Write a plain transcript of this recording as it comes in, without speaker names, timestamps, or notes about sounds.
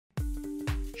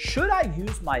Should I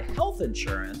use my health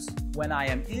insurance when I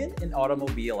am in an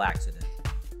automobile accident?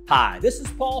 Hi, this is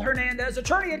Paul Hernandez,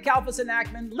 attorney at Kalfus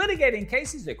Nachman, litigating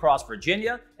cases across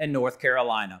Virginia and North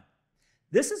Carolina.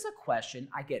 This is a question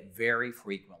I get very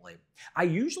frequently. I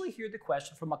usually hear the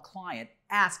question from a client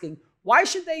asking, why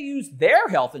should they use their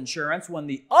health insurance when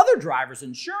the other driver's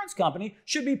insurance company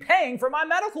should be paying for my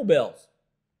medical bills?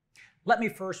 Let me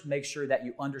first make sure that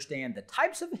you understand the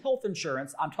types of health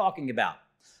insurance I'm talking about.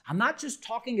 I'm not just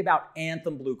talking about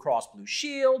Anthem Blue Cross Blue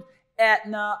Shield,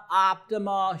 Aetna,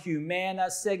 Optima, Humana,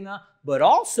 Cigna, but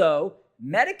also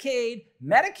Medicaid,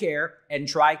 Medicare, and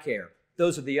TRICARE.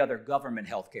 Those are the other government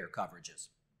healthcare coverages.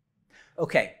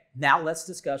 Okay, now let's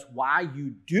discuss why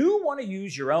you do want to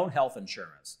use your own health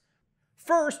insurance.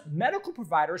 First, medical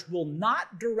providers will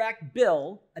not direct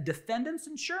bill a defendant's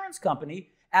insurance company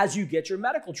as you get your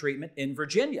medical treatment in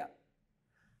Virginia.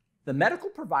 The medical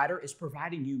provider is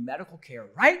providing you medical care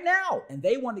right now, and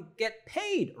they want to get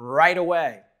paid right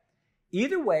away.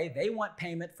 Either way, they want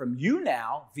payment from you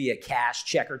now via cash,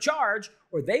 check, or charge,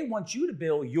 or they want you to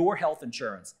bill your health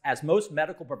insurance, as most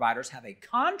medical providers have a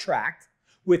contract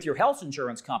with your health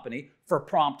insurance company for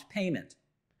prompt payment.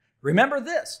 Remember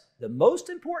this, the most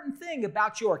important thing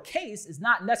about your case is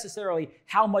not necessarily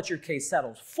how much your case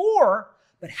settles for,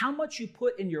 but how much you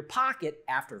put in your pocket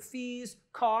after fees,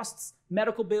 costs,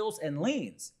 medical bills, and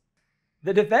liens.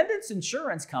 The defendant's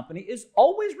insurance company is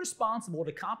always responsible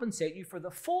to compensate you for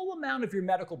the full amount of your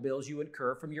medical bills you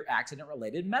incur from your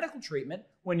accident-related medical treatment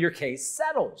when your case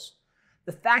settles.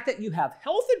 The fact that you have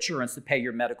health insurance to pay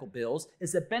your medical bills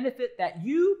is a benefit that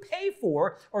you pay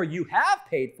for or you have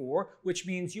paid for, which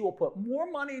means you will put more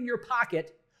money in your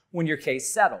pocket when your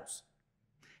case settles.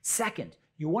 Second,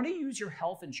 you want to use your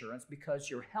health insurance because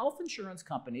your health insurance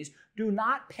companies do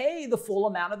not pay the full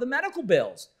amount of the medical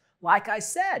bills. Like I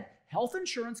said, health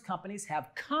insurance companies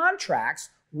have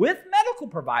contracts with medical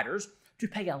providers to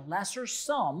pay a lesser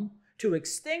sum to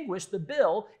extinguish the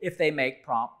bill if they make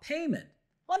prompt payment.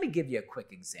 Let me give you a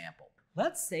quick example.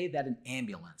 Let's say that an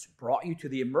ambulance brought you to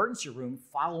the emergency room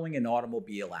following an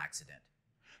automobile accident.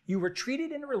 You were treated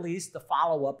and released to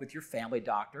follow up with your family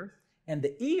doctor, and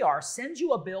the ER sends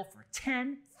you a bill for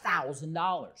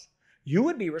 $10,000. You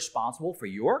would be responsible for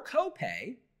your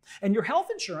copay, and your health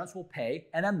insurance will pay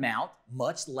an amount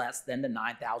much less than the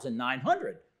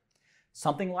 $9,900,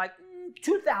 something like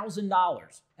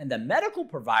 $2,000, and the medical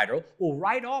provider will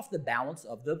write off the balance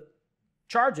of the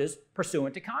charges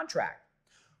pursuant to contract.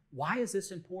 Why is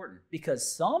this important?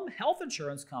 Because some health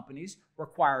insurance companies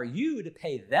require you to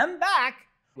pay them back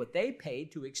what they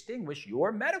paid to extinguish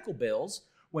your medical bills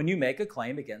when you make a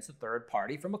claim against a third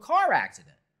party from a car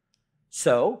accident.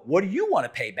 So, what do you want to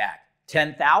pay back?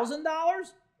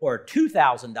 $10,000 or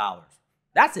 $2,000?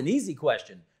 That's an easy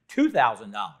question,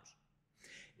 $2,000.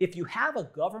 If you have a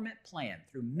government plan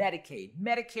through Medicaid,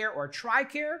 Medicare, or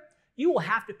TRICARE, you will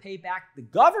have to pay back the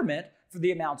government for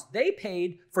the amounts they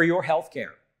paid for your health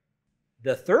care.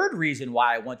 The third reason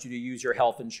why I want you to use your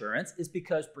health insurance is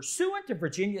because pursuant to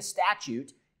Virginia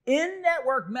statute,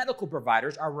 in-network medical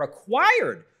providers are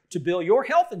required to bill your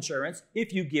health insurance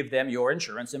if you give them your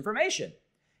insurance information.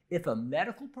 If a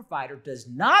medical provider does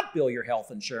not bill your health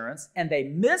insurance and they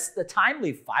miss the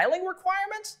timely filing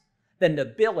requirements, then the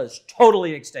bill is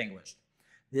totally extinguished.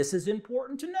 This is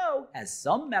important to know, as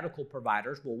some medical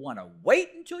providers will want to wait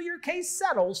until your case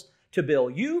settles to bill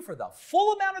you for the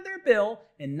full amount of their bill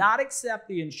and not accept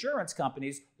the insurance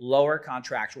company's lower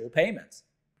contractual payments.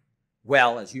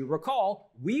 Well, as you recall,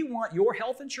 we want your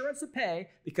health insurance to pay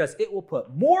because it will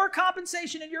put more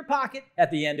compensation in your pocket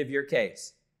at the end of your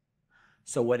case.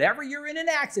 So whenever you're in an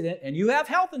accident and you have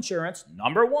health insurance,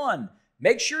 number one,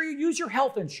 make sure you use your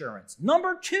health insurance.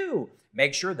 Number two,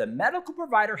 make sure the medical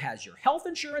provider has your health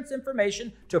insurance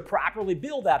information to properly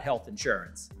bill that health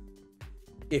insurance.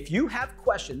 If you have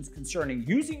questions concerning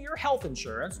using your health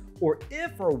insurance, or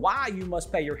if or why you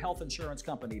must pay your health insurance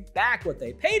company back what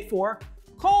they paid for,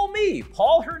 call me,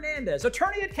 Paul Hernandez,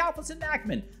 attorney at Kalfus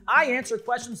Nachman. I answer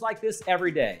questions like this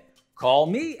every day. Call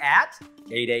me at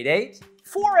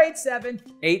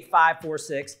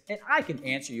 888-487-8546, and I can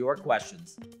answer your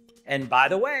questions. And by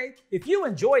the way, if you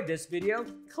enjoyed this video,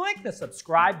 click the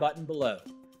subscribe button below.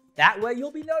 That way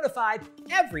you'll be notified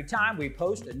every time we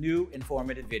post a new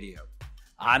informative video.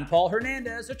 I'm Paul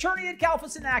Hernandez, attorney at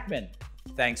Kalfus Nachman.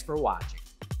 Thanks for watching.